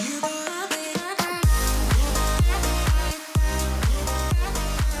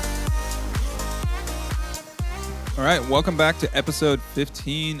All right, welcome back to episode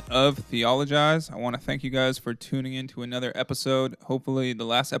 15 of Theologize. I want to thank you guys for tuning in to another episode. Hopefully, the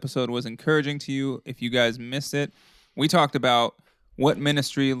last episode was encouraging to you. If you guys missed it, we talked about what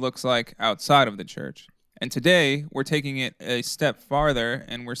ministry looks like outside of the church. And today, we're taking it a step farther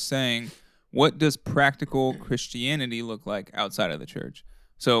and we're saying, what does practical Christianity look like outside of the church?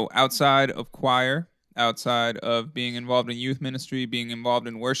 So, outside of choir, outside of being involved in youth ministry, being involved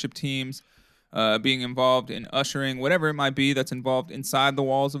in worship teams, being involved in ushering, whatever it might be that's involved inside the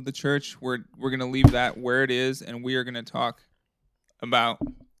walls of the church, we're going to leave that where it is, and we are going to talk about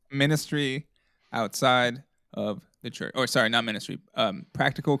ministry outside of the church. Or sorry, not ministry,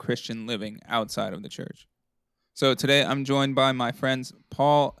 practical Christian living outside of the church. So today I'm joined by my friends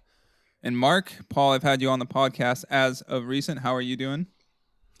Paul and Mark. Paul, I've had you on the podcast as of recent. How are you doing?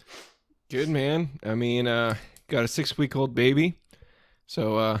 Good, man. I mean, got a 6-week-old baby.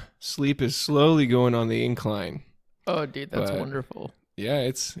 So sleep is slowly going on the incline. Oh, dude, that's wonderful. Yeah,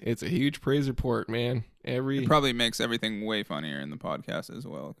 it's a huge praise report, man. It probably makes everything way funnier in the podcast as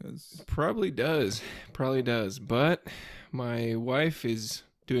well, because probably does. But my wife is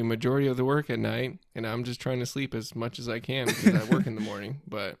doing majority of the work at night, and I'm just trying to sleep as much as I can because I work in the morning.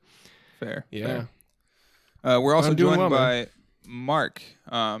 But fair. Yeah. We're also joined by Mark.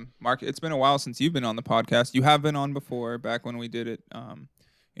 Mark, it's been a while since you've been on the podcast. You have been on before, back when we did it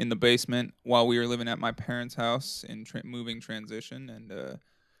in the basement while we were living at my parents' house in moving transition, and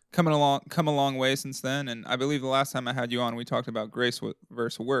come a long way since then. And I believe the last time I had you on, we talked about grace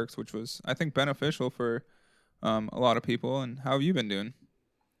versus works, which was, I think, beneficial for a lot of people. And how have you been doing?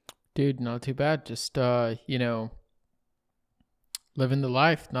 Dude, not too bad. Just living the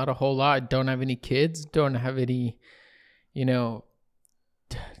life. Not a whole lot. Don't have any kids. Don't have any.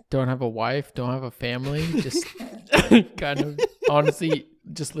 Don't have a wife, don't have a family, just kind of honestly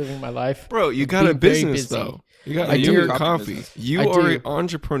just living my life. Bro, you got a business though. You got your coffee. You are an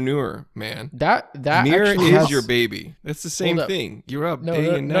entrepreneur, man. That Mir is your baby. That's the same thing. You're up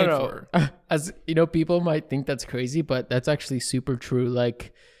day and night for her. As you know, people might think that's crazy, but that's actually super true.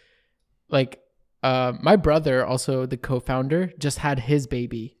 Like my brother, also the co-founder, just had his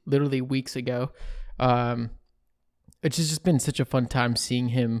baby literally weeks ago. It's just been such a fun time seeing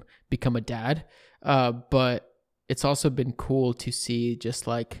him become a dad. But it's also been cool to see just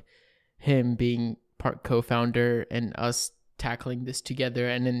like him being part co-founder and us tackling this together.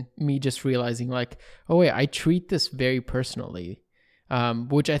 And then me just realizing like, oh wait, I treat this very personally,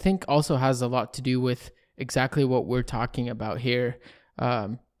 which I think also has a lot to do with exactly what we're talking about here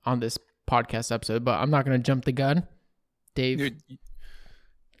on this podcast episode. But I'm not going to jump the gun. Dave.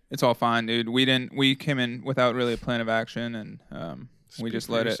 It's all fine, dude. We came in without really a plan of action, and we just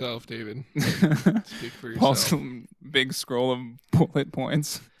let yourself, David. Speak for yourself. Paul's big scroll of bullet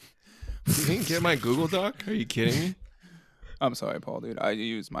points. You didn't get my Google Doc? Are you kidding me? I'm sorry, Paul, dude. I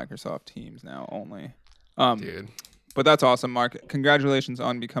use Microsoft Teams now only. Dude. But that's awesome, Mark. Congratulations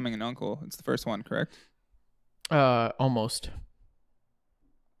on becoming an uncle. It's the first one, correct? Almost.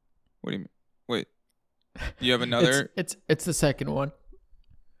 What do you mean? Wait. You have another? It's the second one.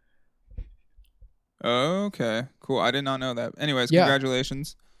 Okay, cool. I did not know that. Anyways,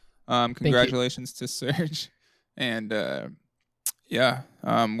 congratulations. Congratulations to Serge. And we're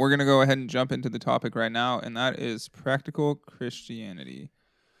going to go ahead and jump into the topic right now, and that is practical Christianity.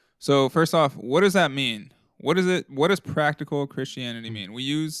 So first off, what does that mean? What does practical Christianity mean? We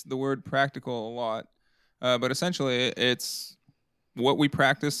use the word practical a lot, but essentially it's what we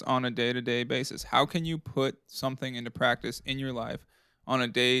practice on a day-to-day basis. How can you put something into practice in your life on a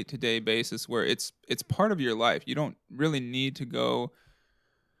day-to-day basis where it's part of your life? You don't really need to go,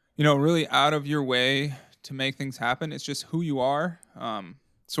 really out of your way to make things happen. It's just who you are,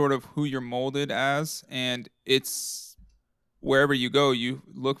 sort of who you're molded as, and it's wherever you go, you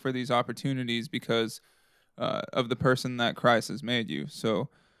look for these opportunities because of the person that Christ has made you. So,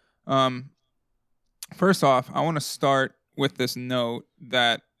 first off, I want to start with this note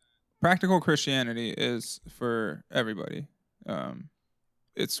that practical Christianity is for everybody.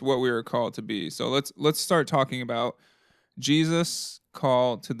 It's what we were called to be. So let's start talking about Jesus'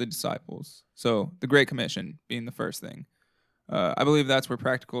 call to the disciples. So the Great Commission being the first thing. I believe that's where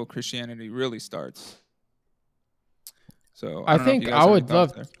practical Christianity really starts. So I think I would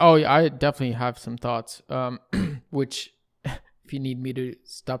love. Oh, yeah, I definitely have some thoughts. Which, if you need me to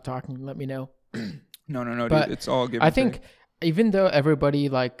stop talking, let me know. No, but dude, it's all given. I think even though everybody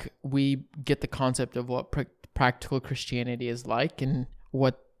we get the concept of what practical Christianity is like and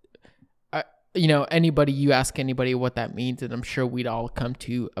what you ask anybody what that means, and I'm sure we'd all come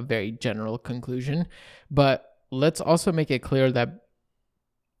to a very general conclusion. But let's also make it clear that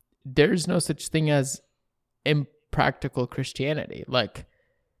there's no such thing as practical Christianity. Like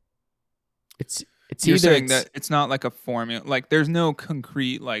it's You're either saying it's, that it's not like a formula, like there's no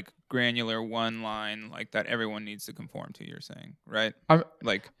concrete, like granular one line like that everyone needs to conform to. You're saying, right? I'm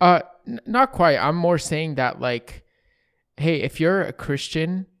Like, not quite. I'm more saying that, like, hey, if you're a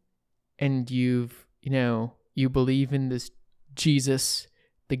Christian and you believe in this Jesus,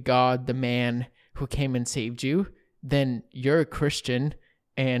 the God, the man who came and saved you, then you're a Christian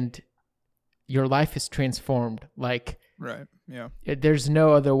and your life is transformed. Like, right, yeah, there's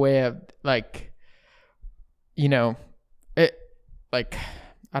no other way of, like, it, like,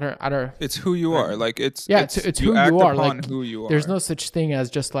 I don't. it's who you are. Like, it's It's you who act you are. upon Like, who you are. there's no such thing as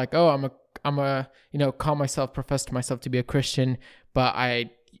just like, oh, profess to myself to be a Christian, but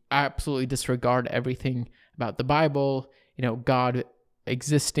I absolutely disregard everything about the Bible, God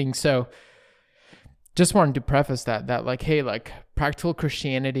existing. So just wanted to preface that like, hey, like practical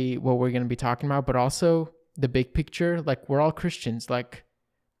Christianity, what we're going to be talking about, but also the big picture, like we're all Christians. Like,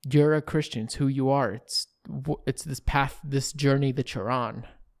 you're a Christian. It's who you are. It's this path, this journey that you're on,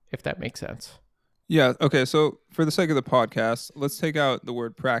 if that makes sense. Yeah. Okay. So for the sake of the podcast, let's take out the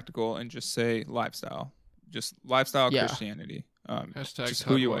word practical and just say lifestyle. Just lifestyle Yeah. Christianity. Hashtag Just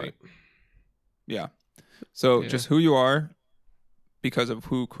Todd who you White. are. Yeah. So Yeah. just who you are because of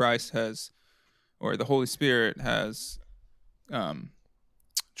who Christ has, or the Holy Spirit has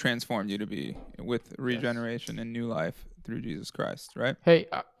transformed you to be with regeneration and new life through Jesus Christ, right? Hey,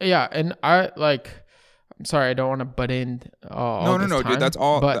 yeah, and I'm sorry, I don't want to butt in. All this No, time, dude. That's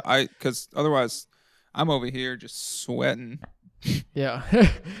all. But Because otherwise, I'm over here just sweating. yeah,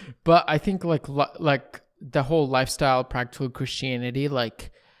 but I think like the whole lifestyle, practical Christianity,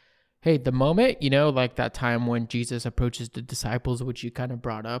 like, hey, the moment, like that time when Jesus approaches the disciples, which you kind of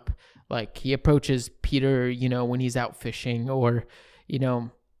brought up, like he approaches Peter, when he's out fishing, or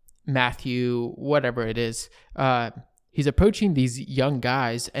Matthew, whatever it is. He's approaching these young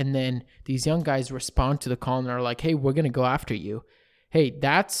guys, and then these young guys respond to the call and are like, hey, we're going to go after you. Hey,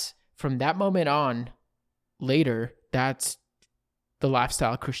 that's from that moment on later, that's the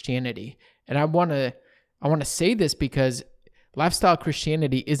lifestyle Christianity. And I want to say this because lifestyle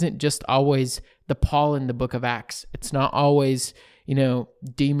Christianity isn't just always the Paul in the book of Acts. It's not always,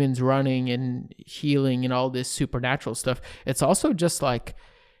 demons running and healing and all this supernatural stuff. It's also just like,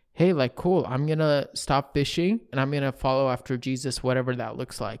 hey, like, cool, I'm going to stop fishing and I'm going to follow after Jesus, whatever that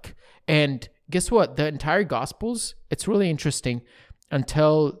looks like. And guess what? The entire Gospels, it's really interesting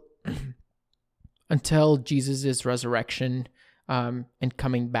until Jesus' resurrection and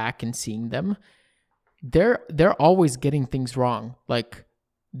coming back and seeing them. They're always getting things wrong. Like,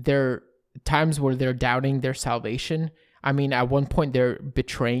 there are times where they're doubting their salvation. I mean, at one point they're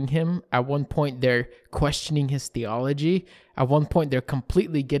betraying him. At one point they're questioning his theology. At one point they're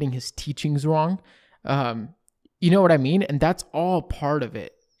completely getting his teachings wrong. You know what I mean? And that's all part of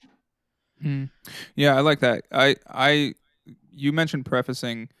it. Yeah, I like that. You mentioned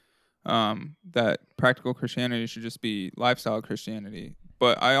prefacing that practical Christianity should just be lifestyle Christianity,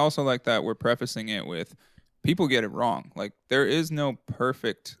 but I also like that we're prefacing it with people get it wrong. Like, there is no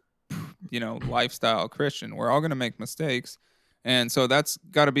perfect lifestyle Christian. We're all going to make mistakes. And so that's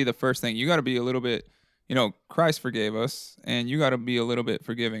got to be the first thing. You got to be a little bit, Christ forgave us, and you got to be a little bit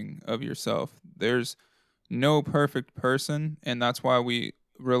forgiving of yourself. There's no perfect person, and that's why we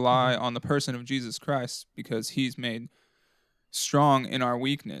rely on the person of Jesus Christ, because he's made strong in our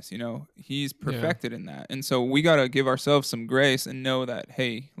weakness. He's perfected in that. And so we got to give ourselves some grace and know that,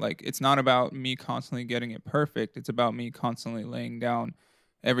 hey, like, it's not about me constantly getting it perfect. It's about me constantly laying down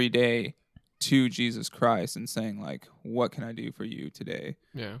every day to Jesus Christ and saying, like, what can I do for you today?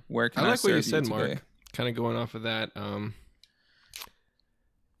 Yeah. Where can I like what you serve said, today? Mark. Kind of going off of that.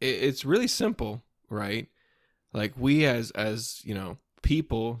 It's really simple, right? Like, we as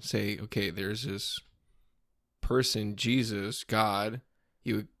people say, okay, there's this person, Jesus, God,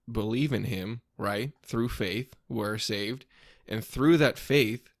 you believe in him, right? Through faith, we're saved. And through that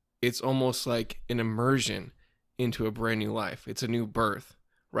faith, it's almost like an immersion into a brand new life. It's a new birth,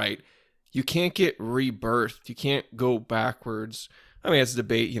 right? You can't get rebirthed. You can't go backwards. I mean, it's a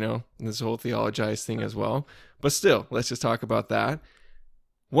debate, this whole theologized thing as well. But still, let's just talk about that.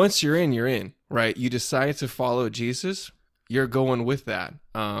 Once you're in, right? You decide to follow Jesus, you're going with that.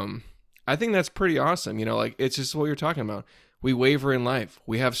 I think that's pretty awesome. Like, it's just what you're talking about. We waver in life.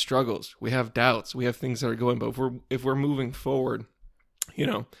 We have struggles. We have doubts. We have things that are going, but if we're moving forward,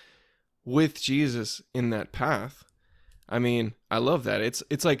 with Jesus in that path, I mean, I love that. It's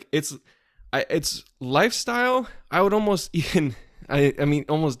lifestyle. I would almost even, I mean,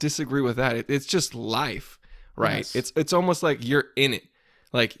 almost disagree with that. It's just life, right? Yes. It's almost like you're in it.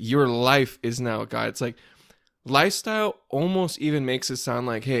 Like, your life is now God. It's like, Lifestyle almost even makes it sound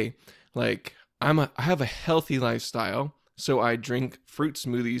like, hey, like I have a healthy lifestyle, so I drink fruit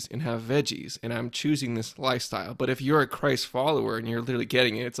smoothies and have veggies, and I'm choosing this lifestyle. But if you're a Christ follower and you're literally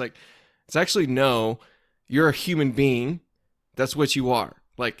getting it, it's like, it's actually no, you're a human being. That's what you are.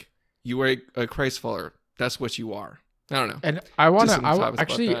 Like, you are a Christ follower. That's what you are. I don't know. And I want Just to, some thoughts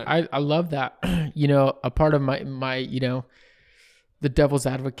about that. I love that. You know, a part of my, you know, the devil's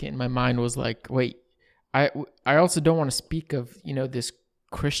advocate in my mind was like, wait, I also don't want to speak of, you know, this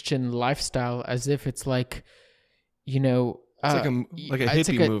Christian lifestyle as if it's like, you know, It's like a it's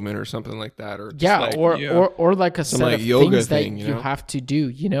hippie like movement or something like that, or just yeah, like, or like a some set like of yoga things thing, that you you know? have to do,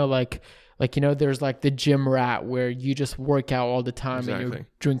 you know, like you know, there's like the gym rat where you just work out all the time and you're Exactly.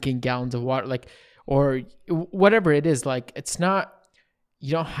 drinking gallons of water, like, or whatever it is. Like, it's not,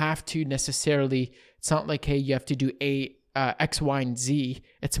 you don't have to necessarily, it's not like, hey, you have to do X, Y, and Z.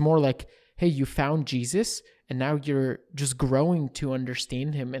 It's more like, hey, you found Jesus and now you're just growing to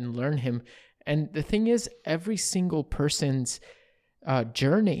understand him and learn him. And the thing is, every single person's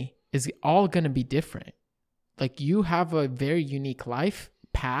journey is all going to be different. Like, you have a very unique life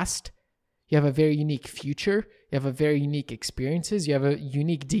past, you have a very unique future, you have a very unique experiences, you have a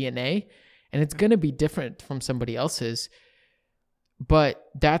unique DNA, and it's going to be different from somebody else's. But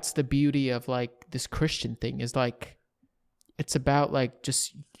that's the beauty of like this Christian thing, is like, it's about like,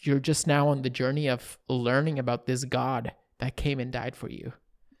 just, you're just now on the journey of learning about this God that came and died for you.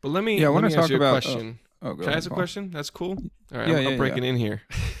 But let me, Yeah, I let wanna me talk ask you a about- question. Oh, go Can I ahead, ask a Paul. question? That's cool. All right, Yeah, I'm yeah, breaking in here.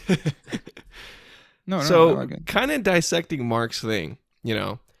 No, I So, like it. kind of dissecting Mark's thing, you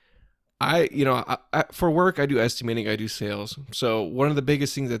know, I for work, I do estimating, I do sales. So one of the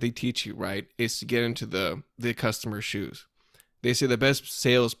biggest things that they teach you, right, is to get into the customer's shoes. They say the best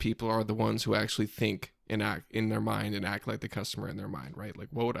salespeople are the ones who actually think and act in their mind and act like the customer in their mind, right? Like,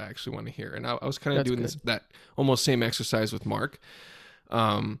 what would I actually want to hear? And I was kind of That's doing that almost same exercise with Mark.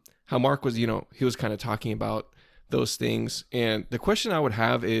 How Mark was, you know, he was kind of talking about those things. And the question I would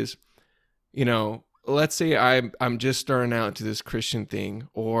have is, you know, let's say I'm just starting out into this Christian thing,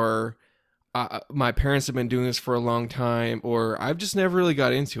 or my parents have been doing this for a long time, or I've just never really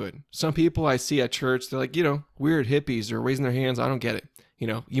got into it. Some people I see at church, they're like, you know, weird hippies, they're raising their hands. I don't get it. You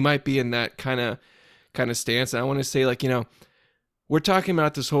know, you might be in that kind of stance. And I want to say, like, you know, we're talking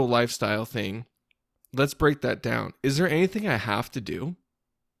about this whole lifestyle thing. Let's break that down. Is there anything I have to do?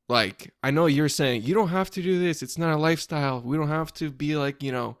 Like, I know you're saying you don't have to do this. It's not a lifestyle. We don't have to be like,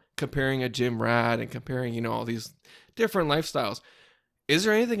 you know, comparing a gym rat and comparing, you know, all these different lifestyles. Is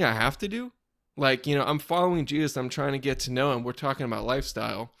there anything I have to do? Like, you know, I'm following Jesus. I'm trying to get to know him. We're talking about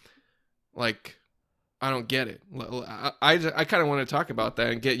lifestyle. Like, I don't get it. I kind of want to talk about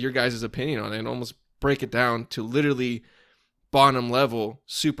that and get your guys' opinion on it and almost break it down to literally bottom level,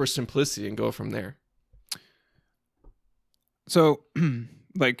 super simplicity, and go from there. So,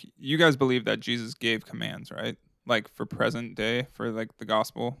 like, you guys believe that Jesus gave commands, right? Like, for present day, for like the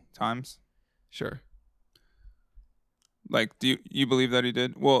gospel times. Sure. Like, do you believe that he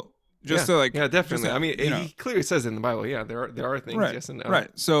did? Well, just yeah. to like, yeah, definitely. just, I mean, you know, he clearly says it in the Bible. Yeah, there are things. right, Yes and no. right.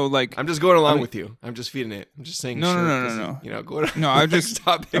 So, like, I'm just going along I mean- with you. I'm just feeding it. I'm just saying. No, sure, no, 'cause no. You know, go to No, I the next just-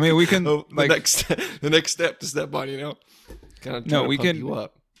 topic. I mean, we can, the like- next step to step on. You know, kind of No, we pump can- you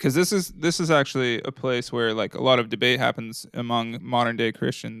up. because this is actually a place where like a lot of debate happens among modern day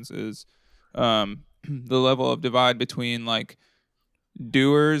Christians, is the level of divide between like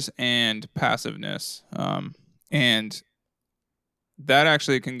doers and passiveness, and that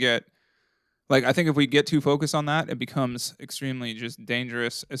actually can get, like, I think if we get too focused on that, it becomes extremely just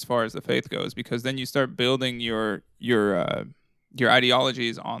dangerous as far as the faith goes, because then you start building your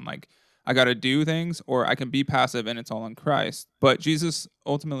ideologies on like, I got to do things, or I can be passive and it's all in Christ. But Jesus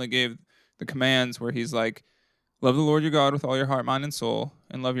ultimately gave the commands where he's like, love the Lord your God with all your heart, mind, and soul,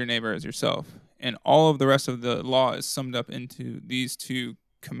 and love your neighbor as yourself. And all of the rest of the law is summed up into these two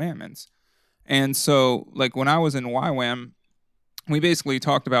commandments. And so, like, when I was in YWAM, we basically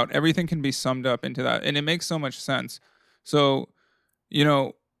talked about everything can be summed up into that. And it makes so much sense. So, you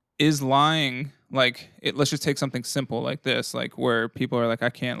know, is lying, like, let's just take something simple like this, like where people are like, I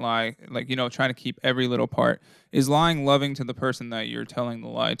can't lie, like, you know, trying to keep every little part. Is lying loving to the person that you're telling the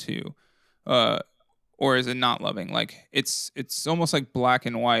lie to? Or is it not loving? Like, it's almost like black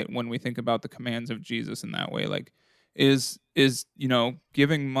and white when we think about the commands of Jesus in that way. Like, is you know,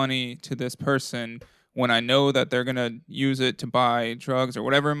 giving money to this person when I know that they're going to use it to buy drugs or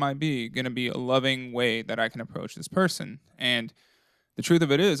whatever it might be, going to be a loving way that I can approach this person? And the truth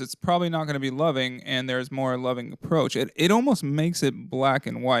of it is, it's probably not going to be loving, and there's more loving approach. It almost makes it black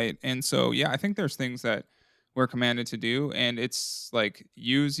and white. And so, yeah, I think there's things that we're commanded to do, and it's like,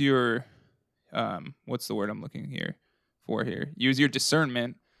 use your what's the word I'm looking for here? Use your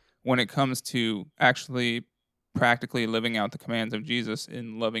discernment when it comes to actually practically living out the commands of Jesus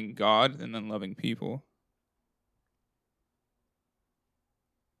in loving God and then loving people.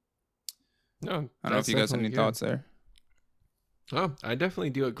 No, I don't know if you guys have any thoughts there. Oh, I definitely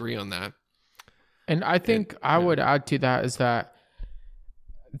do agree on that. And I think I would add to that is that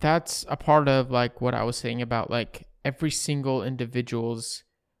that's a part of like what I was saying about like every single individual's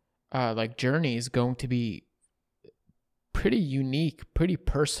like journey is going to be pretty unique, pretty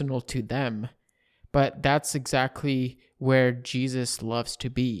personal to them. But that's exactly where Jesus loves to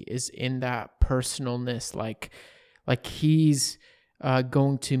be, is in that personalness. Like he's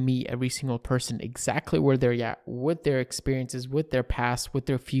going to meet every single person exactly where they're at, with their experiences, with their past, with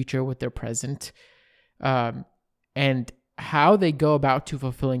their future, with their present. And how they go about to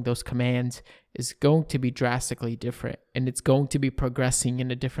fulfilling those commands is going to be drastically different, and it's going to be progressing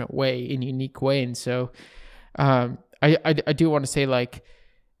in a different way, in a unique way. And so I do want to say, like,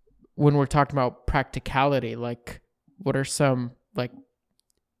 when we're talking about practicality, like, what are some, like,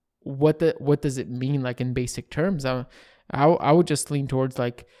 what does it mean, like, in basic terms? I would just lean towards,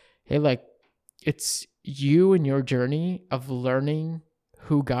 like, hey, like, it's you and your journey of learning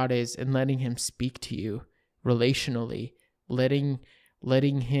who God is and letting him speak to you relationally, letting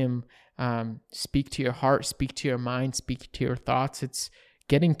him speak to your heart, speak to your mind, speak to your thoughts. It's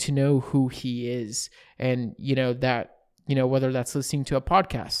getting to know who he is. And, whether that's listening to a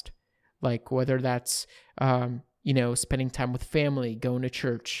podcast, like whether that's, spending time with family, going to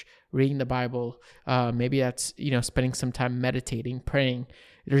church, reading the Bible, maybe that's, spending some time meditating, praying.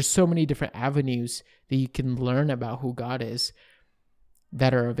 There's so many different avenues that you can learn about who God is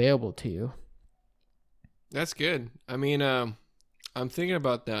that are available to you. That's good. I mean, I'm thinking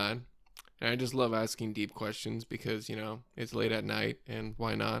about that. And I just love asking deep questions because, it's late at night and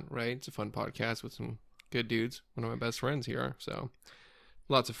why not, right? It's a fun podcast with some good dudes. One of my best friends here. So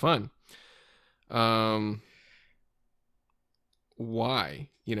lots of fun. Why?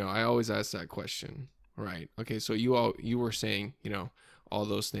 I always ask that question, right? Okay. So you were saying, all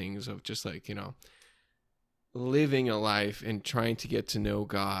those things of just like, living a life and trying to get to know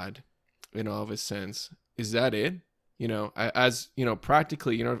God in all of his sense. Is that it?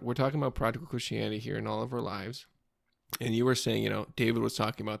 Practically, we're talking about practical Christianity here in all of our lives. And you were saying, David was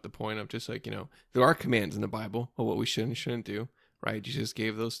talking about the point of just like, there are commands in the Bible of what we should and shouldn't do, right? Jesus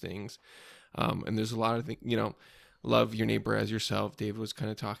gave those things. And there's a lot of things, love your neighbor as yourself. David was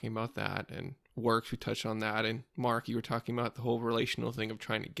kind of talking about that, and works, we touched on that. And Mark, you were talking about the whole relational thing of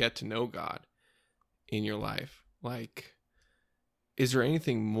trying to get to know God in your life. Like, is there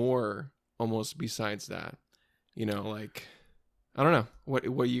anything more almost besides that? Like, I don't know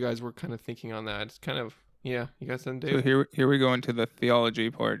what you guys were kind of thinking on that. It's kind of, you guys done, Dave? So here we go into the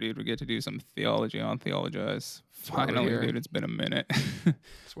theology part, dude. We get to do some theology on Theologize. Finally, dude, it's been a minute.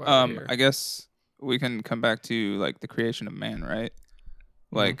 I guess we can come back to like the creation of man, right?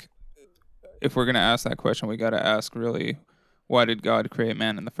 Like, if we're gonna ask that question, we got to ask really, why did God create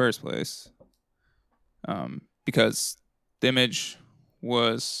man in the first place? Because the image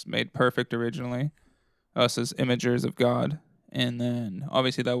was made perfect originally, us as imagers of God. And then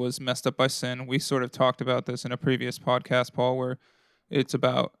obviously that was messed up by sin. We sort of talked about this in a previous podcast, Paul, where it's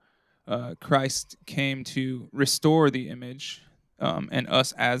about Christ came to restore the image and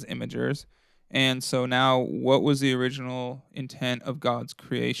us as imagers. And so now, what was the original intent of God's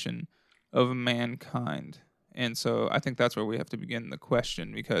creation of mankind? And so I think that's where we have to begin the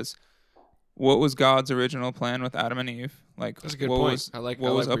question, because what was God's original plan with Adam and Eve? Like, that's a good point.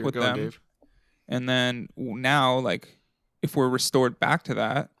 What was up with them? Dave. And then now, like, if we're restored back to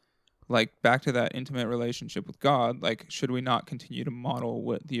that, like back to that intimate relationship with God, like, should we not continue to model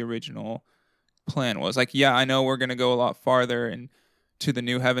what the original plan was? Like, yeah, I know we're going to go a lot farther and to the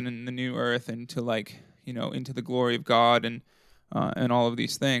new heaven and the new earth, and to like, into the glory of God and all of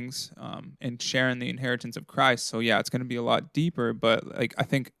these things, and sharing the inheritance of Christ. So yeah, it's going to be a lot deeper, but like, I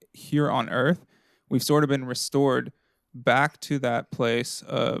think here on earth, we've sort of been restored back to that place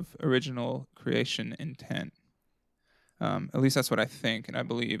of original creation intent. At least that's what I think and I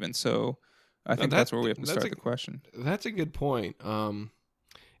believe. And so I think that's where we have to start the question. That's a good point. And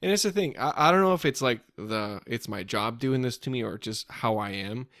it's the thing, I don't know if it's like it's my job doing this to me or just how I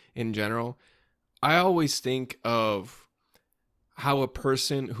am in general. I always think of how a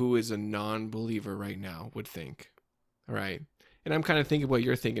person who is a non-believer right now would think, right? And I'm kind of thinking what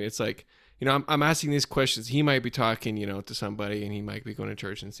you're thinking. It's like, I'm asking these questions. He might be talking, to somebody, and he might be going to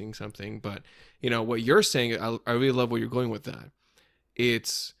church and seeing something. But, what you're saying, I really love where you're going with that.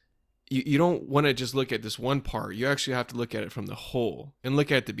 It's you don't want to just look at this one part. You actually have to look at it from the whole and look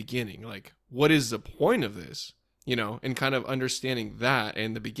at the beginning. Like, what is the point of this? You know, and kind of understanding that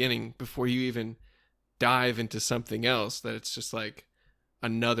in the beginning before you even dive into something else, that it's just like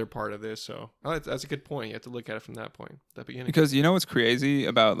another part of this. So that's a good point. You have to look at it from that point, that beginning. Because you know what's crazy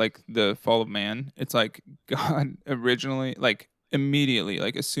about like the fall of man? It's like God originally, like immediately,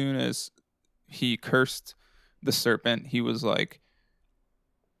 like as soon as he cursed the serpent, he was like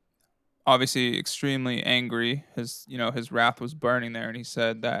obviously extremely angry. His wrath was burning there, and he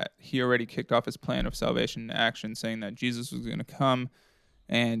said that he already kicked off his plan of salvation into action, saying that Jesus was going to come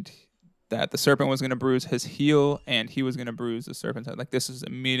and that the serpent was going to bruise his heel and he was going to bruise the serpent's head. Like this is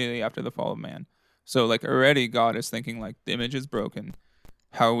immediately after the fall of man. So like already God is thinking like the image is broken.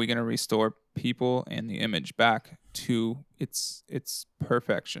 How are we going to restore people and the image back to its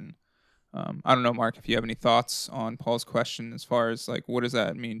perfection? I don't know, Mark, if you have any thoughts on Paul's question as far as like what does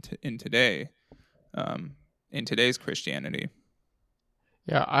that mean in today's Christianity?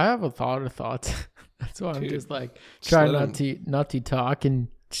 Yeah, I have a thought of thoughts. That's why I'm Dude, just like just trying let not to talk and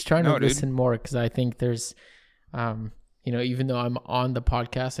just trying No, to dude. listen more, because I think there's, even though I'm on the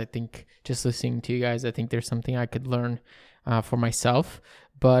podcast, I think just listening to you guys, I think there's something I could learn for myself.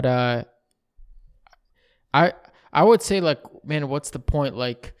 But I would say like, man, what's the point?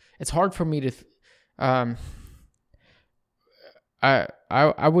 Like, it's hard for me to. I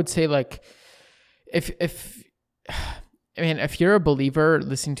would say like, if you're a believer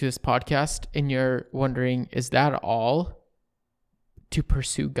listening to this podcast and you're wondering, is that all to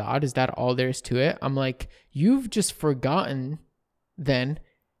pursue God? Is that all there is to it? I'm like, you've just forgotten then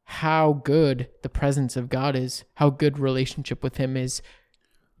how good the presence of God is, how good relationship with him is.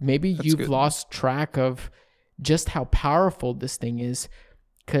 Maybe That's you've good. lost track of just how powerful this thing is.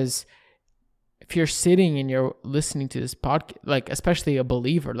 Because if you're sitting and you're listening to this podcast, like especially a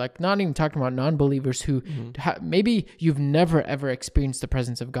believer, like not even talking about non-believers who maybe you've never ever experienced the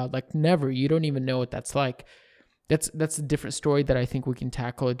presence of God, like never, you don't even know what that's like. That's a different story that I think we can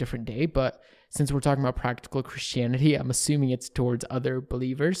tackle a different day. But since we're talking about practical Christianity, I'm assuming it's towards other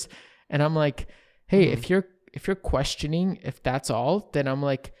believers. And I'm like, hey, if you're questioning if that's all, then I'm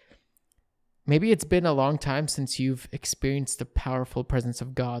like, maybe it's been a long time since you've experienced the powerful presence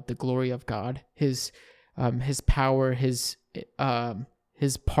of God, the glory of God, his power, his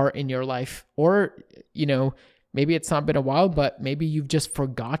part in your life. Or, maybe it's not been a while, but maybe you've just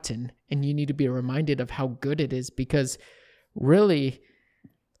forgotten and you need to be reminded of how good it is, because really,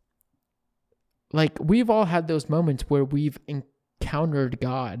 like, we've all had those moments where we've encountered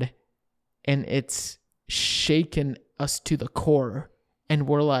God and it's shaken us to the core, and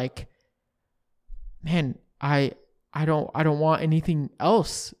we're like, man, I don't want anything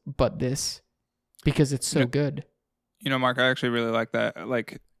else but this, because it's so good. Mark, I actually really like that.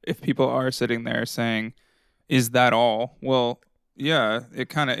 Like, if people are sitting there saying, is that all? Well, yeah, it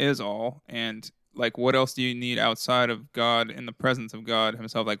kind of is all. And like, what else do you need outside of God and the presence of God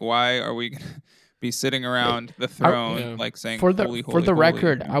himself? Like, why are we going to be sitting around the throne, like saying, for the holy, holy, for the holy?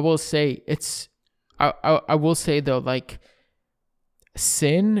 record, I will say I will say though, like,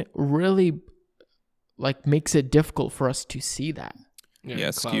 sin really like makes it difficult for us to see that. Yeah,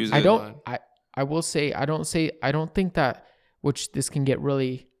 clouds excuse the it. mind. I will say I don't think that, which this can get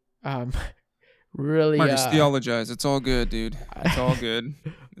really really Marcus, theologize. It's all good, dude. It's all good.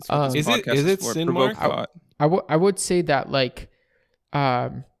 It's what this Is it- podcast is it for. sin, Provoke Mark? thought. I would say that, like,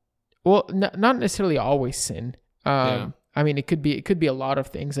 well, not necessarily always sin. Yeah. I mean, it could be a lot of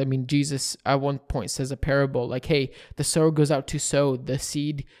things. I mean, Jesus at one point says a parable like, hey, the sower goes out to sow, the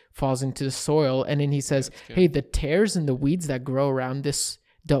seed falls into the soil, and then he says, hey, the tares and the weeds that grow around this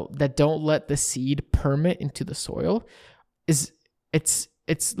don't let the seed permit into the soil, it's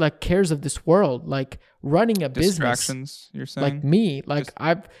like cares of this world, like running a business. Distractions, you're saying? Like me, like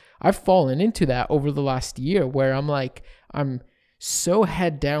I've fallen into that over the last year, where I'm like, I'm so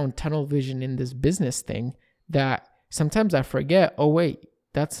head down, tunnel vision in this business thing that sometimes I forget, oh wait,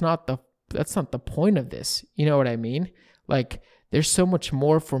 that's not the point of this. You know what I mean? Like, there's so much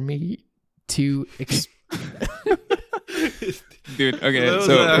more for me to Dude, okay, For those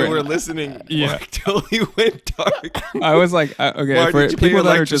so that for- were listening, Yeah. Mark totally went dark. I was like, okay, Mark, for did you pay people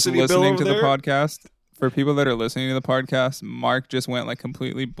your that are just electricity bill listening to over the there? podcast, Mark just went like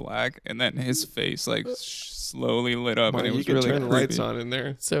completely black, and then his face like slowly lit up, Mark, and it you was can really turn the lights creepy. on in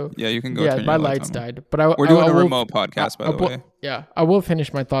there. so Yeah, you can go. yeah, turn my your lights on. died, but We're doing a will- remote podcast, by the way. Yeah, I will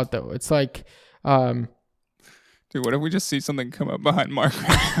finish my thought though. It's like, Dude, what if we just see something come up behind Mark?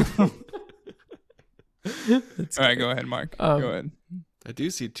 All right, go ahead, Mark. Go ahead. I do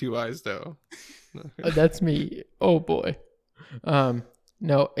see two eyes though. that's me. Oh boy.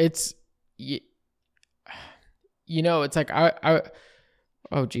 No, it's it's like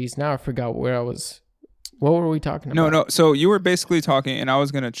oh geez, now I forgot where I was. What were we talking about? No. So you were basically talking, and I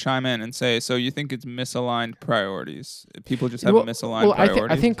was going to chime in and say, so you think it's misaligned priorities? People just have misaligned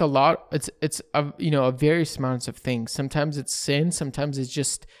priorities? I think a lot. It's a various amounts of things. Sometimes it's sin. Sometimes it's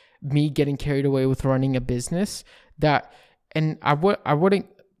just me getting carried away with running a business. And I wouldn't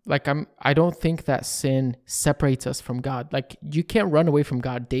like. I don't think that sin separates us from God. Like, you can't run away from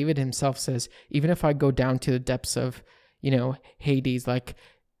God. David himself says, even if I go down to the depths of, Hades, like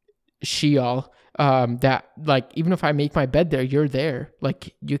Sheol, that, like, even if I make my bed there, you're there.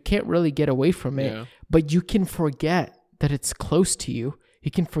 Like, you can't really get away from it, but you can forget that it's close to you.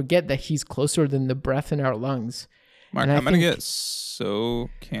 You can forget that he's closer than the breath in our lungs. Mark, I'm going to get so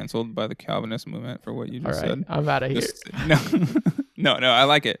canceled by the Calvinist movement for what you just said. I'm out of here. No, I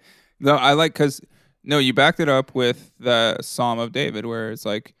like it. No, you backed it up with the Psalm of David, where it's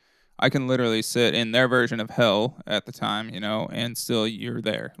like, I can literally sit in their version of hell at the time, and still you're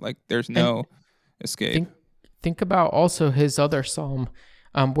there. Like, there's no escape. Think about also his other psalm,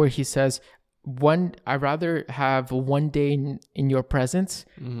 where he says, I'd rather have one day in your presence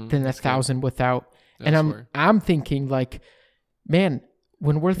than 1,000 without. And I'm thinking, like, man,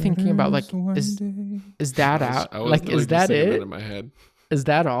 when we're thinking about, like, is that out? Like, is that it? In my head. Is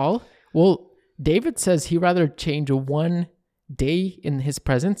that all? Well, David says he'd rather change one day in his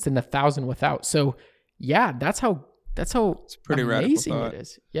presence than 1,000 without. So yeah, that's how it's pretty amazing it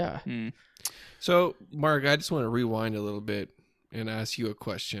is. Yeah. So Mark, I just want to rewind a little bit and ask you a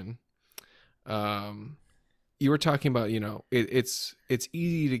question. You were talking about, it's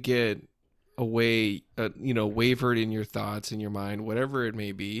easy to get away, wavered in your thoughts, in your mind, whatever it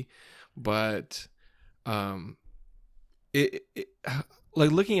may be, but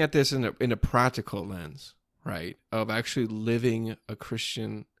like, looking at this in a practical lens, right, of actually living a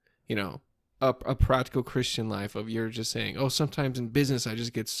Christian, a practical Christian life, of, you're just saying, oh, sometimes in business I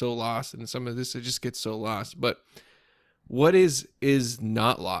just get so lost, and some of this I just get so lost. But what is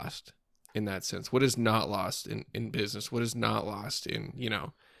not lost in that sense? What is not lost in business? What is not lost in,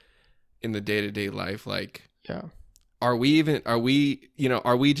 in the day-to-day life? Like, are we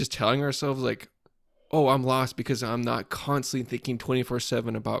just telling ourselves, like, oh, I'm lost because I'm not constantly thinking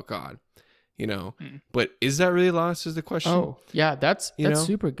 24/7 about God, but is that really lost, is the question? Oh yeah, that's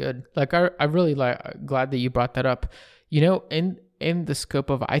super good. Like, I really glad that you brought that up. In the scope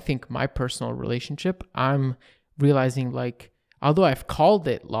of, I think, my personal relationship, I'm realizing, like, although I've called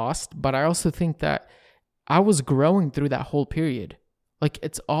it lost, but I also think that I was growing through that whole period. Like,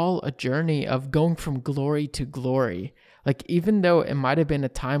 it's all a journey of going from glory to glory. Like, even though it might have been a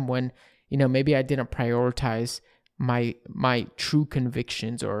time when, maybe I didn't prioritize my true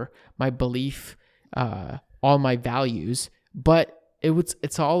convictions or my belief, all my values, but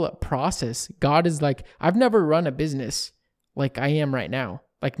it's all a process. God is like, I've never run a business like I am right now,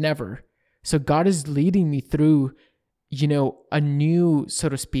 like, never. So God is leading me through, a new, so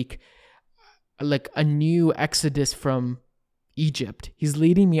to speak, like a new exodus from Egypt. He's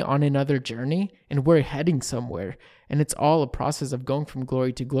leading me on another journey, and we're heading somewhere, and it's all a process of going from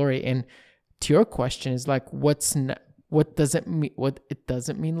glory to glory. And to your question is, like, what doesn't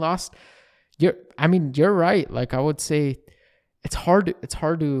mean lost? You're right. Like, I would say it's hard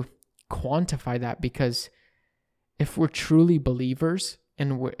to quantify that, because if we're truly believers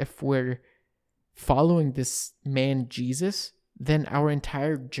and if we're following this man Jesus, then our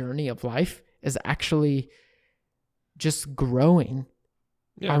entire journey of life is actually just growing.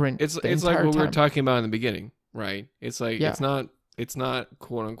 Yeah, it's like what we were talking about in the beginning, right? It's like, it's not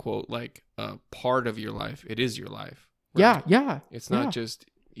quote unquote like a part of your life. It is your life. Right? Yeah. It's not just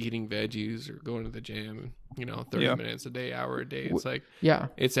eating veggies or going to the gym, 30 minutes a day, hour a day. It's like,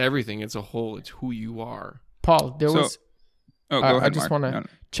 it's everything. It's a whole. It's who you are. Paul, go ahead, I just want to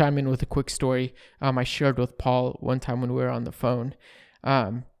chime in with a quick story. I shared with Paul one time when we were on the phone,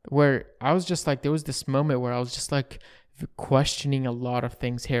 where I was just like, there was this moment where I was just like questioning a lot of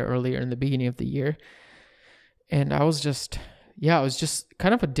things here earlier in the beginning of the year. And I was just, it was just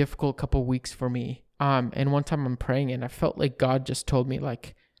kind of a difficult couple weeks for me. And one time I'm praying, and I felt like God just told me,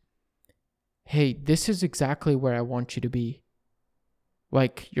 like, hey, this is exactly where I want you to be.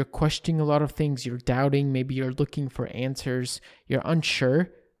 Like, you're questioning a lot of things. You're doubting. Maybe you're looking for answers. You're unsure.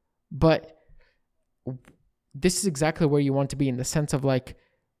 But this is exactly where you want to be, in the sense of, like,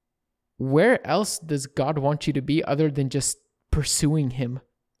 where else does God want you to be other than just pursuing him,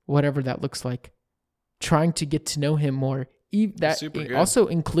 whatever that looks like, trying to get to know him more. That also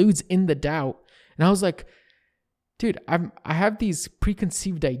includes in the doubt. And I was like, dude, I have these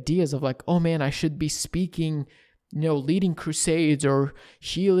preconceived ideas of, like, oh man, I should be speaking, leading crusades or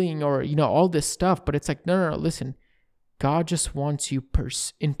healing or, all this stuff. But it's like, no, listen, God just wants you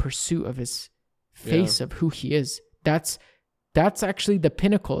in pursuit of his face of who he is. That's actually the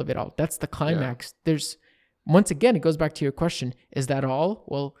pinnacle of it all. That's the climax. There's, once again, it goes back to your question. Is that all?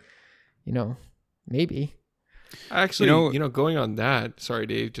 Well, maybe. Actually, going on that, sorry,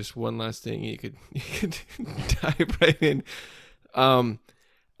 Dave, just one last thing you could dive right in.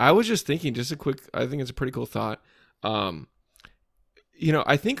 I was just thinking, just a quick, I think it's a pretty cool thought. I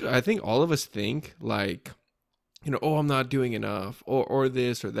think all of us think like, oh, I'm not doing enough, or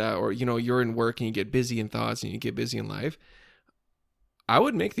this or that, or, you're in work and you get busy in thoughts and you get busy in life. I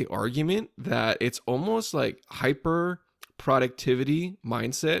would make the argument that it's almost like hyper productivity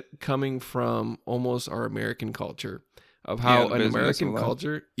mindset coming from almost our American culture of how an American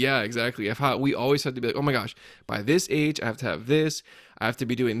culture, exactly, of how we always have to be like, oh my gosh, by this age, I have to have this, I have to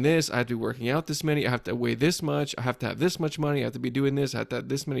be doing this, I have to be working out this many, I have to weigh this much, I have to have this much money, I have to be doing this, I have to have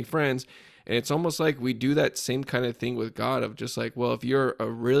this many friends. And it's almost like we do that same kind of thing with God of just like, well, if you're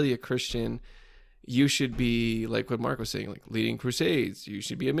really a Christian, you should be like what Mark was saying, like leading crusades. You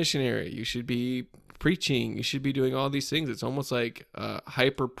should be a missionary. You should be preaching. You should be doing all these things. It's almost like a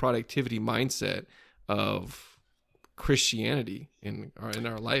hyper productivity mindset of Christianity in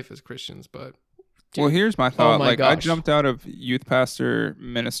our life as Christians. But well, here's my thought. I jumped out of youth pastor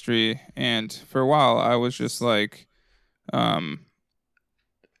ministry, and for a while I was just like, Mark,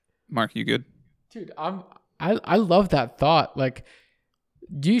 you good? Dude, I love that thought. Like,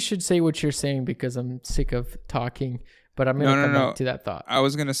 you should say what you're saying because I'm sick of talking, but I'm going to come back to that thought. I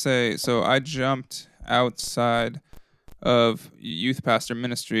was going to say, so I jumped outside of youth pastor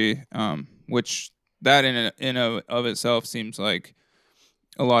ministry, which that in of itself seems like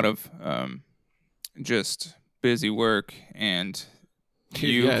a lot of just busy work, and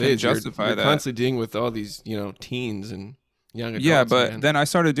you can justify you're that. Constantly dealing with all these, teens and young adults. Yeah, but then I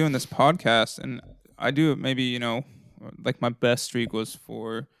started doing this podcast, and I do it maybe, like my best streak was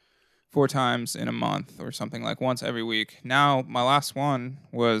four times in a month or something, like once every week. Now my last one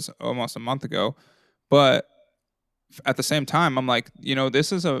was almost a month ago, but at the same time I'm like,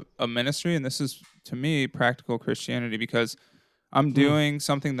 this is a ministry, and this is to me practical Christianity, because I'm doing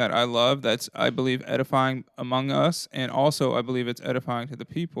something that I love, that's, I believe, edifying among us, and also I believe it's edifying to the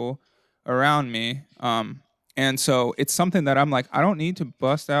people around me. And so it's something that I'm like, I don't need to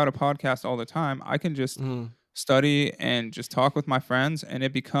bust out a podcast all the time. I can just study and just talk with my friends, and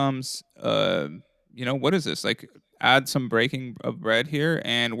it becomes, what is this? Like, add some breaking of bread here,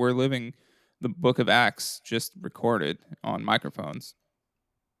 and we're living the book of Acts just recorded on microphones.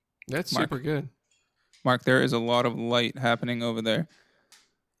 That's super good. Mark, there is a lot of light happening over there.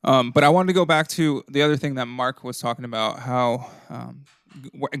 But I wanted to go back to the other thing that Mark was talking about, how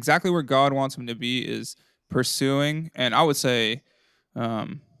exactly where God wants him to be is pursuing, and I would say, I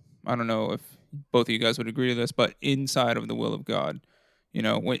don't know if both of you guys would agree to this, but inside of the will of God.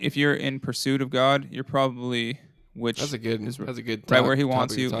 If you're in pursuit of God, you're probably, that's a good right where he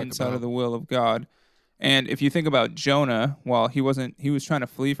wants you, inside of the will of God. And if you think about Jonah, while he was trying to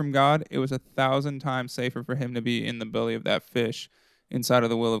flee from God, it was 1,000 times safer for him to be in the belly of that fish inside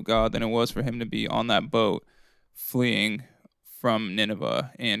of the will of God than it was for him to be on that boat fleeing from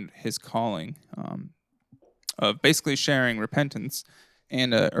Nineveh and his calling of basically sharing repentance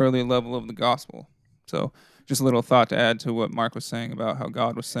and an early level of the gospel. So just a little thought to add to what Mark was saying about how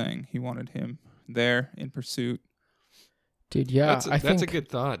God was saying he wanted him there in pursuit. Dude, yeah. That's a good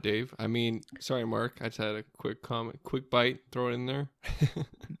thought, Dave. I mean, sorry, Mark. I just had a quick comment, quick bite, throw it in there.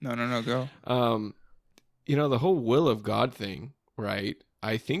 No, go. The whole will of God thing, right?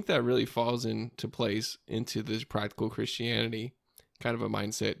 I think that really falls into place into this practical Christianity kind of a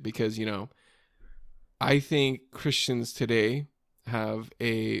mindset, because, I think Christians today have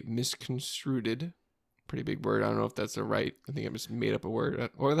a misconstrued, pretty big word. I don't know if that's I think I just made up a word,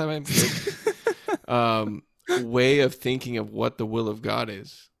 or that might be good. Way of thinking of what the will of God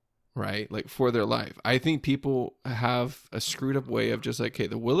is, right? Like for their life. I think people have a screwed up way of just like, okay,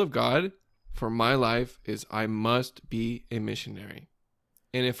 the will of God for my life is I must be a missionary.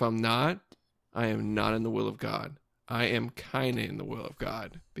 And if I'm not, I am not in the will of God. I am kind of in the will of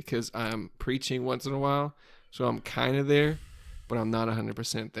God because I'm preaching once in a while. So I'm kind of there, but I'm not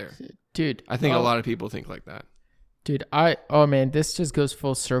 100% there. Dude, I think a lot of people think like that. Dude, man, this just goes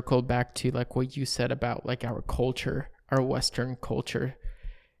full circle back to like what you said about like our culture, our Western culture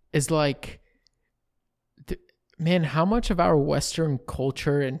is like, man, how much of our Western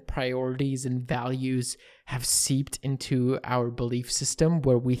culture and priorities and values have seeped into our belief system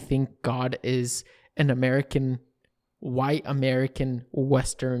where we think God is an white American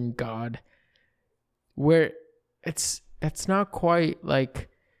Western God, where that's not quite like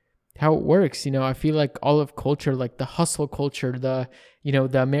how it works. I feel like all of culture, like the hustle culture, the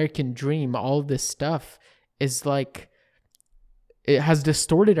the American dream, all of this stuff is like, it has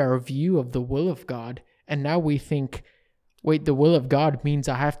distorted our view of the will of God. And now we think, wait, the will of God means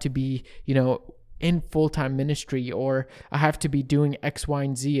I have to be, in full-time ministry, or I have to be doing X, Y,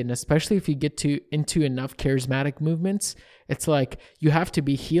 and Z. And especially if you get into enough charismatic movements, it's like you have to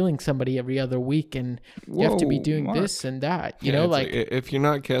be healing somebody every other week, and you have to be doing Mark. this and that. It's like, if you're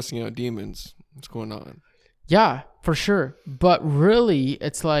not casting out demons, what's going on? Yeah, for sure. But really,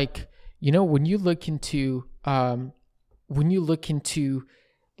 it's like, when you look into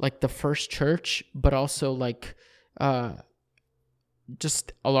like the first church, but also like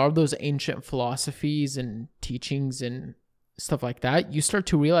just a lot of those ancient philosophies and teachings and stuff like that, you start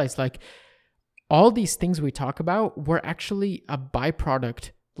to realize like all these things we talk about were actually a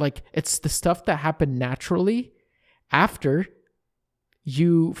byproduct. Like, it's the stuff that happened naturally after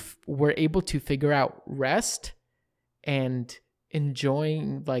you were able to figure out rest and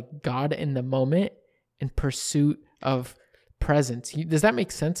enjoying like God in the moment in pursuit of presence. Does that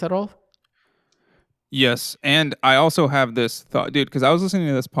make sense at all? Yes, and I also have this thought, dude, because I was listening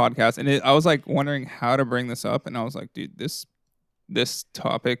to this podcast, and I was like wondering how to bring this up, and I was like, dude, this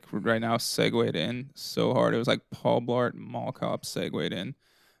topic right now segued in so hard. It was like Paul Blart Mall Cop segued in,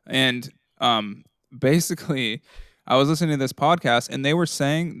 and basically, I was listening to this podcast, and they were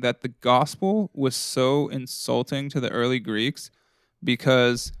saying that the gospel was so insulting to the early Greeks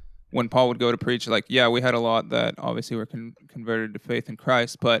because when Paul would go to preach, like, yeah, we had a lot that obviously were converted to faith in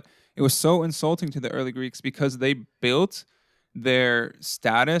Christ, but it was so insulting to the early Greeks because they built their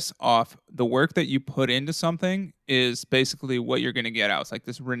status off the work that you put into something is basically what you're going to get out. It's like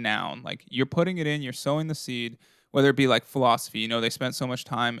this renown. Like, you're putting it in, you're sowing the seed, whether it be like philosophy. They spent so much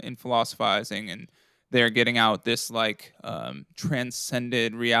time in philosophizing, and they're getting out this like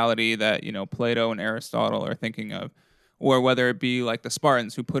transcended reality that, Plato and Aristotle are thinking of. Or whether it be like the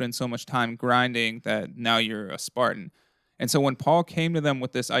Spartans who put in so much time grinding that now you're a Spartan. And so when Paul came to them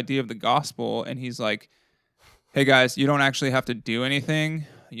with this idea of the gospel, and he's like, hey guys, you don't actually have to do anything.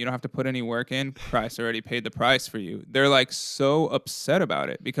 You don't have to put any work in. Christ already paid the price for you. They're like so upset about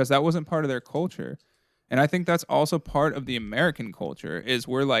it because that wasn't part of their culture. And I think that's also part of the American culture is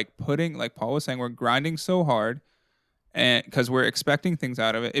we're like putting, like Paul was saying, we're grinding so hard and because we're expecting things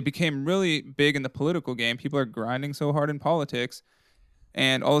out of it. It became really big in the political game. People are grinding so hard in politics.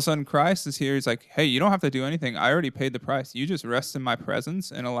 And all of a sudden Christ is here. He's like, hey, you don't have to do anything. I already paid the price. You just rest in my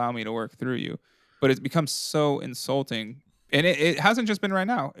presence and allow me to work through you. But it's become so insulting. And it hasn't just been right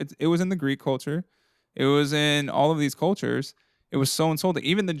now. It was in the Greek culture. It was in all of these cultures. It was so insulting.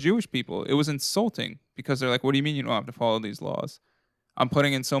 Even the Jewish people, it was insulting because they're like, what do you mean you don't have to follow these laws? I'm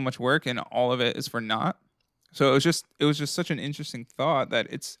putting in so much work and all of it is for naught. So it was just such an interesting thought that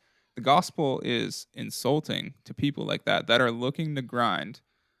the gospel is insulting to people like that are looking to grind,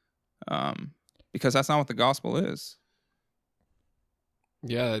 because that's not what the gospel is.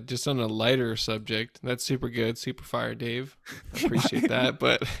 Yeah, just on a lighter subject. That's super good, super fire, Dave. I appreciate that.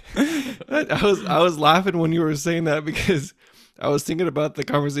 But I was laughing when you were saying that because I was thinking about the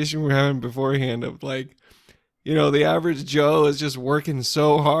conversation we were having beforehand of like, the average Joe is just working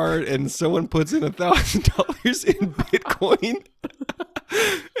so hard, and someone puts in $1,000 in Bitcoin,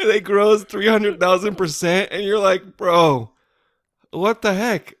 and it grows 300,000%, and you're like, bro, what the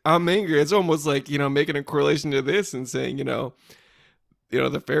heck? I'm angry. It's almost like making a correlation to this and saying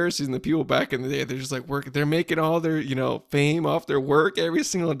the Pharisees and the people back in the day, they're just like they're making all their fame off their work every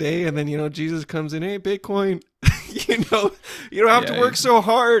single day, and then Jesus comes in, hey, Bitcoin. You don't have to work so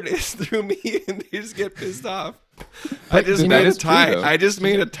hard. It's through me, and they just get pissed off. I just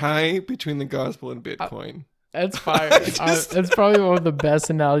made a tie between the gospel and Bitcoin. That's fire. That's probably one of the best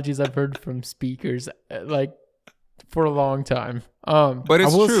analogies I've heard from speakers, like for a long time. But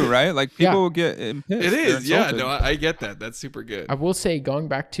it's true, right? Like people get pissed. It is, yeah. No, I get that. That's super good. I will say, going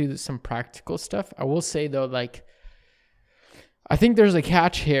back to some practical stuff, I will say though, like, I think there's a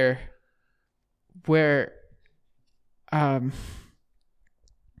catch here where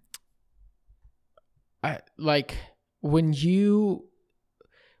when you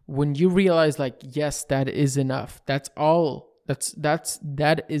realize like, yes, that is enough. That's all.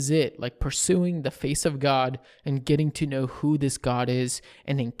 That is it. Like pursuing the face of God and getting to know who this God is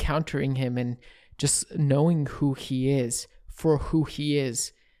and encountering him and just knowing who he is for who he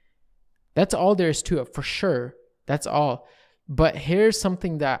is. That's all there is to it, for sure. That's all. But here's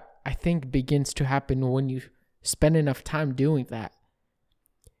something that I think begins to happen when you spend enough time doing that,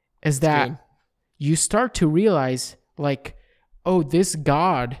 is that you start to realize like, oh, this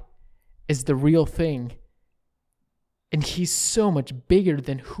God is the real thing. And he's so much bigger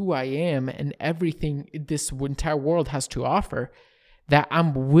than who I am and everything this entire world has to offer, that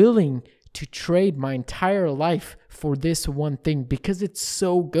I'm willing to trade my entire life for this one thing because it's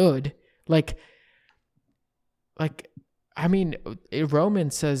so good. Like, I mean,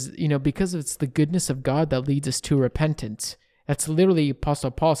 Romans says, because it's the goodness of God that leads us to repentance. That's literally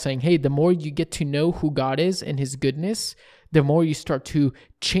Apostle Paul saying, hey, the more you get to know who God is and his goodness, the more you start to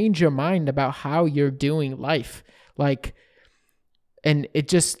change your mind about how you're doing life. Like, and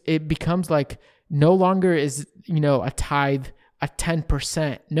it becomes like no longer is, a tithe a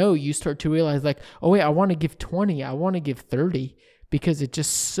 10%. No, you start to realize like, oh wait, I want to give 20. I want to give 30 because it's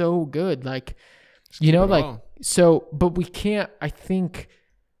just so good. Like, so, but we can't, I think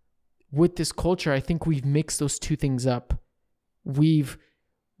with this culture, I think we've mixed those two things up. We've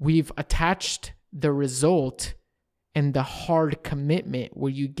attached the result and the hard commitment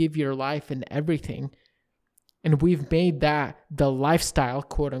where you give your life and everything. And we've made that the lifestyle,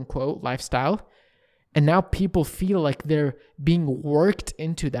 quote unquote, lifestyle. And now people feel like they're being worked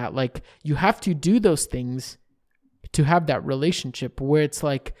into that. Like you have to do those things to have that relationship where it's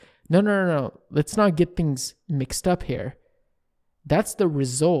like, no. Let's not get things mixed up here. That's the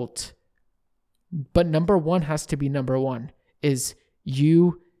result. But number one has to be number one, is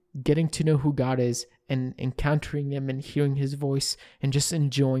you getting to know who God is and encountering him and hearing his voice and just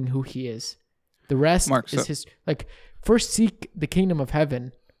enjoying who he is. The rest is his, like, first seek the kingdom of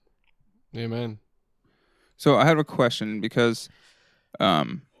heaven. Amen. So I have a question because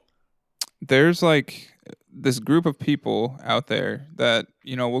there's like this group of people out there that,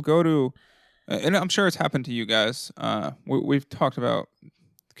 will go to, and I'm sure it's happened to you guys. We've talked about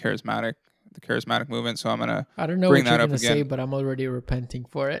the charismatic movement. So I'm going to I don't know bring what that you're up going to again. say, but I'm already repenting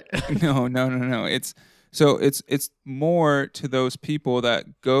for it. No. It's more to those people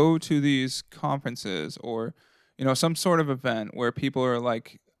that go to these conferences or, some sort of event where people are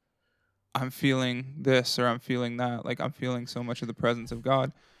like, I'm feeling this or I'm feeling that. Like I'm feeling so much of the presence of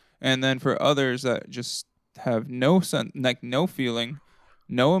God. And then for others that just have no feeling,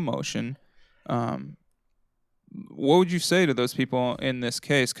 no emotion, what would you say to those people in this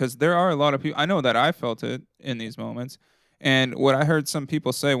case? Because there are a lot of people, I know that I felt it in these moments. And what I heard some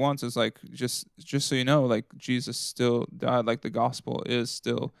people say once is like, just so you know, like Jesus still died, like the gospel is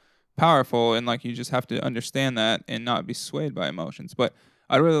still powerful. And like, you just have to understand that and not be swayed by emotions. But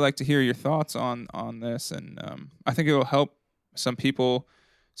I'd really like to hear your thoughts on this. And I think it will help some people,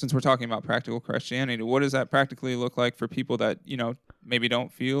 since we're talking about practical Christianity. What does that practically look like for people that, maybe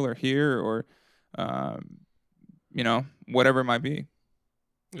don't feel or hear or, whatever it might be?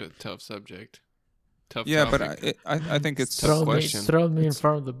 A tough subject. Yeah, topic. but I think it's throwing me in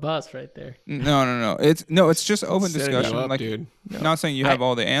front of the bus right there. No. It's just open Setting discussion. you up, like, dude. not saying you have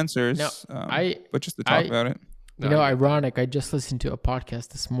all the answers. But just to talk about it. Ironic. I just listened to a podcast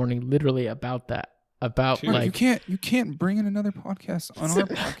this morning, literally about that. About Dude, like you can't bring in another podcast on our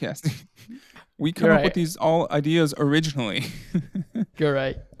podcast. We come up with these all ideas originally. You're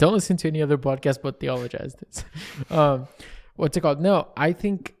right. Don't listen to any other podcast but Theologize this. What's it called? No, I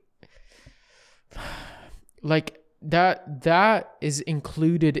think like that is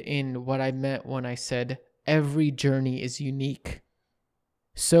included in what I meant when I said every journey is unique.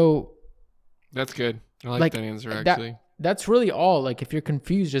 So that's good. I like that answer actually. That's really all. Like if you're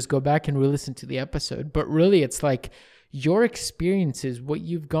confused, just go back and re-listen to the episode. But really it's like your experiences, what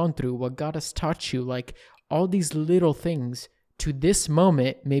you've gone through, what God has taught you, like all these little things to this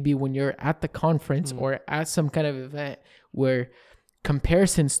moment, maybe when you're at the conference or at some kind of event where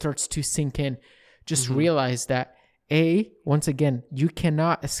comparison starts to sink in, just realize that once again, you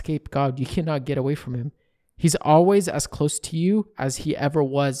cannot escape God. You cannot get away from him. He's always as close to you as he ever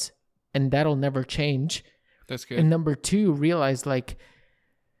was. And that'll never change. That's good. And number two, realize like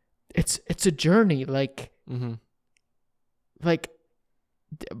it's a journey. Like, like,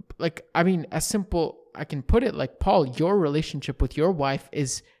 I mean, as simple I can put it, like Paul, your relationship with your wife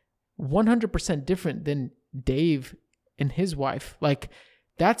is 100% different than Dave and his wife. Like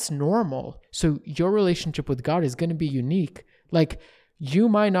that's normal. So your relationship with God is going to be unique. Like you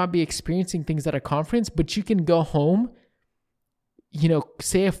might not be experiencing things at a conference, but you can go home,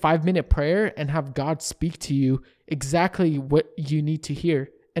 say a 5-minute prayer and have God speak to you exactly what you need to hear.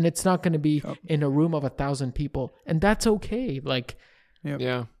 And it's not going to be in a room of 1,000 people. And that's okay. Like,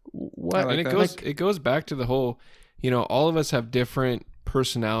 yeah. What? And it goes back to the whole, all of us have different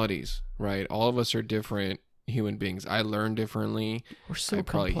personalities, right? All of us are different human beings. I learn differently. We're so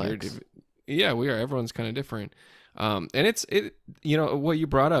complex. Yeah, we are. Everyone's kind of different. And it what you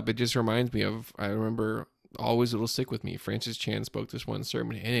brought up, it just reminds me of, I remember always it'll stick with me. Francis Chan spoke this one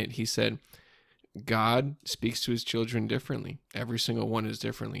sermon in it. He said, God speaks to his children differently. Every single one is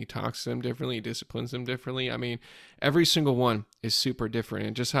differently. He talks to them differently. He disciplines them differently. I mean, every single one is super different.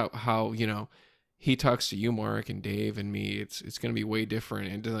 And just how he talks to you, Mark, and Dave, and me, it's going to be way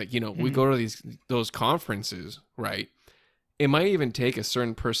different. And like, we go to those conferences, right? It might even take a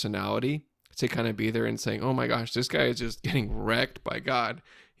certain personality to kind of be there and saying, oh my gosh, this guy is just getting wrecked by God.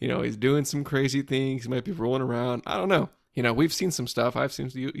 He's doing some crazy things. He might be rolling around. I don't know. We've seen some stuff. I've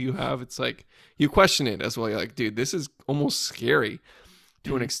seen you have. It's like you question it as well. You're like, dude, this is almost scary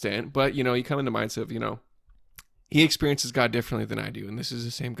to an extent. But, you come in the mindset of, he experiences God differently than I do. And this is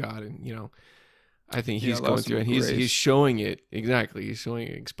the same God. And, I think he's going through it. He's showing it. Exactly. He's showing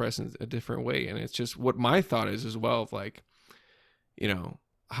it expressed in a different way. And it's just what my thought is as well of like,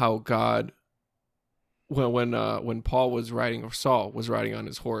 how God, when Paul was riding, or Saul was riding on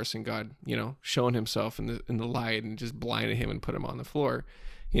his horse, and God, showing himself in the light and just blinded him and put him on the floor,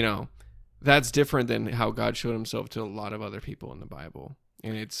 that's different than how God showed himself to a lot of other people in the Bible.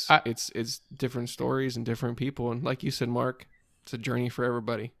 And it's different stories and different people. And like you said, Mark, it's a journey for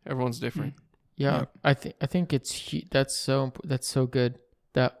everybody. Everyone's different. Yeah, I think that's so good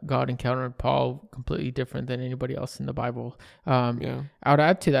that God encountered Paul completely different than anybody else in the Bible. I would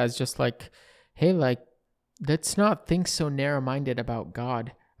add to that is just like, hey, like, let's not think so narrow-minded about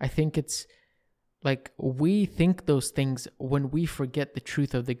God. I think it's like we think those things when we forget the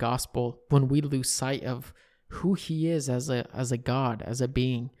truth of the gospel, when we lose sight of who he is as a God, as a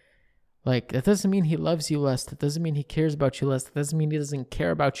being. Like, that doesn't mean he loves you less. That doesn't mean he cares about you less. That doesn't mean he doesn't care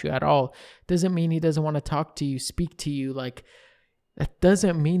about you at all. Doesn't mean he doesn't want to talk to you, speak to you. Like, that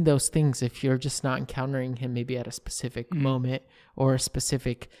doesn't mean those things if you're just not encountering him maybe at a specific moment or a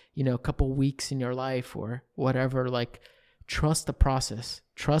specific, couple weeks in your life or whatever. Like, trust the process.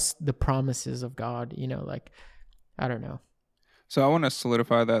 Trust the promises of God, like, I don't know. So I want to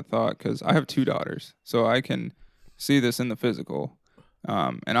solidify that thought because I have 2 daughters. So I can see this in the physical.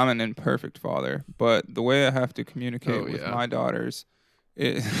 And I'm an imperfect father. But the way I have to communicate with my daughters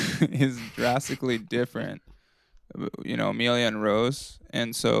is drastically different. Amelia and Rose.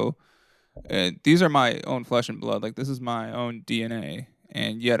 And so these are my own flesh and blood. Like, this is my own DNA.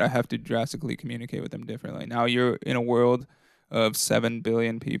 And yet I have to drastically communicate with them differently. Now you're in a world of 7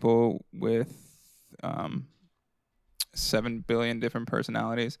 billion people with 7 billion different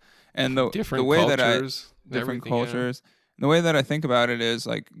personalities. And the way cultures, different cultures. Yeah. The way that I think about it is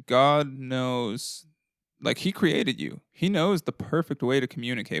like God knows, like he created you. He knows the perfect way to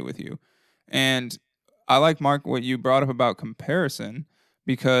communicate with you. And I like, Mark, what you brought up about comparison,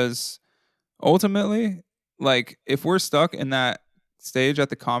 because ultimately, like, if we're stuck in that stage at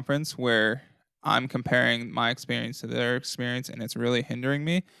the conference where I'm comparing my experience to their experience and it's really hindering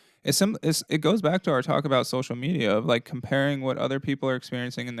me, it goes back to our talk about social media of like comparing what other people are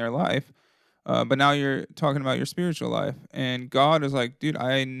experiencing in their life. But now you're talking about your spiritual life. And God is like, dude,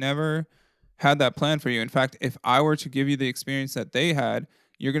 I never had that plan for you. In fact, if I were to give you the experience that they had,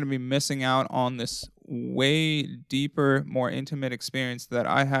 you're going to be missing out on this way deeper, more intimate experience that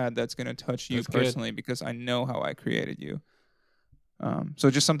I had that's going to touch you personally because I know how I created you. So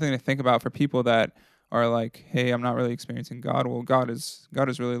just something to think about for people that are like, hey, I'm not really experiencing God. Well, God is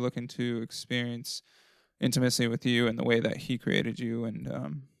really looking to experience intimacy with you in the way that he created you.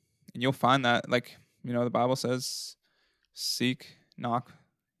 And you'll find that, like, the Bible says, seek, knock,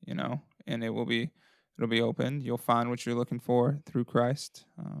 and it'll be open. You'll find what you're looking for through Christ.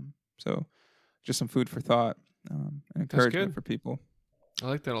 So just some food for thought and encouragement for people. I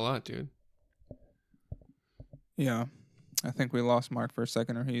like that a lot, dude. Yeah. I think we lost Mark for a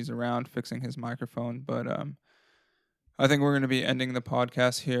second, or he's around fixing his microphone. But I think we're going to be ending the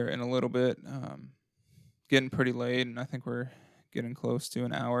podcast here in a little bit. Getting pretty late, and I think we're getting close to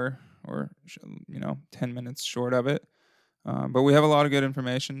an hour or 10 minutes short of it. But we have a lot of good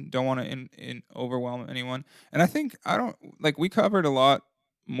information. Don't want to overwhelm anyone. And I think we covered a lot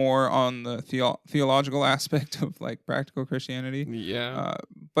more on the theological aspect of like practical Christianity. Yeah.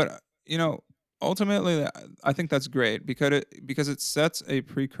 But ultimately, I think that's great because it sets a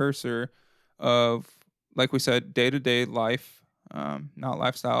precursor of, like we said, day-to-day life, not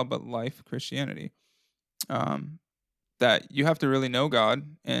lifestyle, but life Christianity. That you have to really know God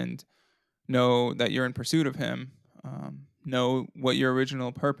and know that you're in pursuit of him. Know what your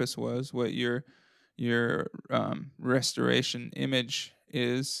original purpose was, what your restoration image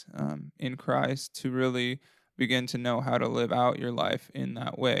is in Christ, to really begin to know how to live out your life in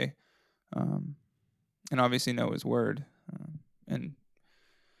that way. And obviously know his word, and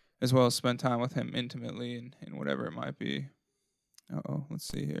as well as spend time with him intimately in whatever it might be. Let's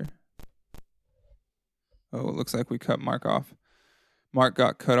see here. It looks like we cut Mark off. Mark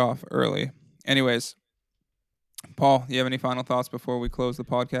got cut off early. Anyways, Paul, you have any final thoughts before we close the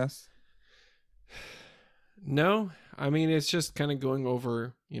podcast? No, I mean, it's just kind of going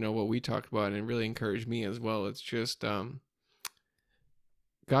over, what we talked about, and it really encouraged me as well. It's just, God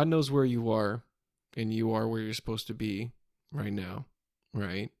knows where you are, and you are where you're supposed to be right now,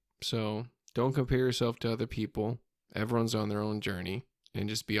 right? So don't compare yourself to other people. Everyone's on their own journey, and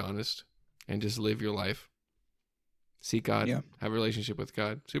just be honest and just live your life. Seek God, Yeah. have a relationship with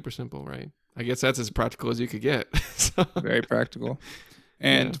God. Super simple, right? I guess that's as practical as you could get. So, Very practical.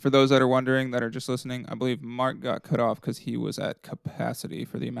 And Yeah. for those that are wondering, that are just listening, I believe Mark got cut off because he was at capacity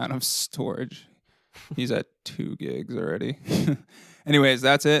for the amount of storage. He's at 2 gigs already. Anyways,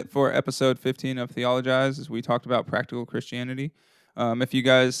 that's it for episode 15 of Theologize, as we talked about practical Christianity. If you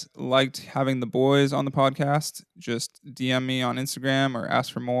guys liked having the boys on the podcast, just DM me on Instagram or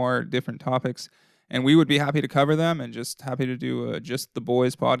ask for more different topics, and we would be happy to cover them, and just happy to do just the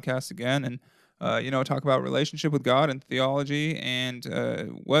boys podcast again, and talk about relationship with God and theology, and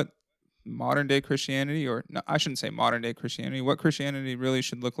what modern day Christianity, or no, I shouldn't say modern day Christianity, what Christianity really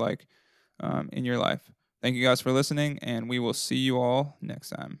should look like in your life. Thank you guys for listening, and we will see you all next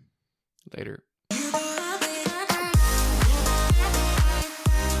time. Later.